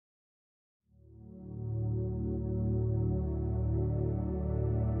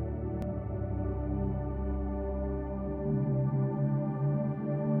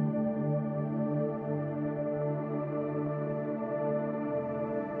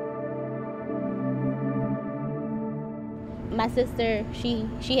my sister,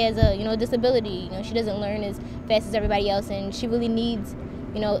 she has a, you know, disability. You know, she doesn't learn as fast as everybody else, and she really needs,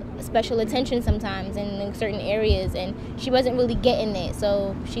 you know, special attention sometimes in certain areas, and she wasn't really getting that,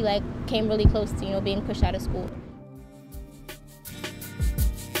 so she like came really close to, you know, being pushed out of school.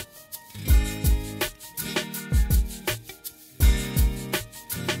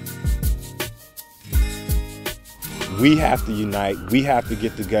 We have to unite, we have to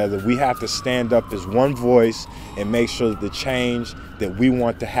get together, we have to stand up as one voice and make sure that the change that we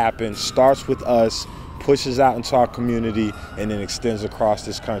want to happen starts with us, pushes out into our community, and then extends across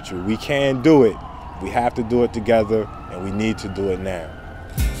this country. We can do it. We have to do it together, and we need to do it now.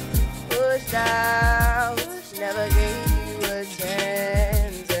 Pushed out, never gave you a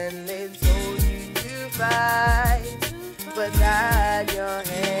chance, and they told you to fight, but tied your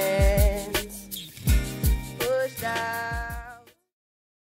hands.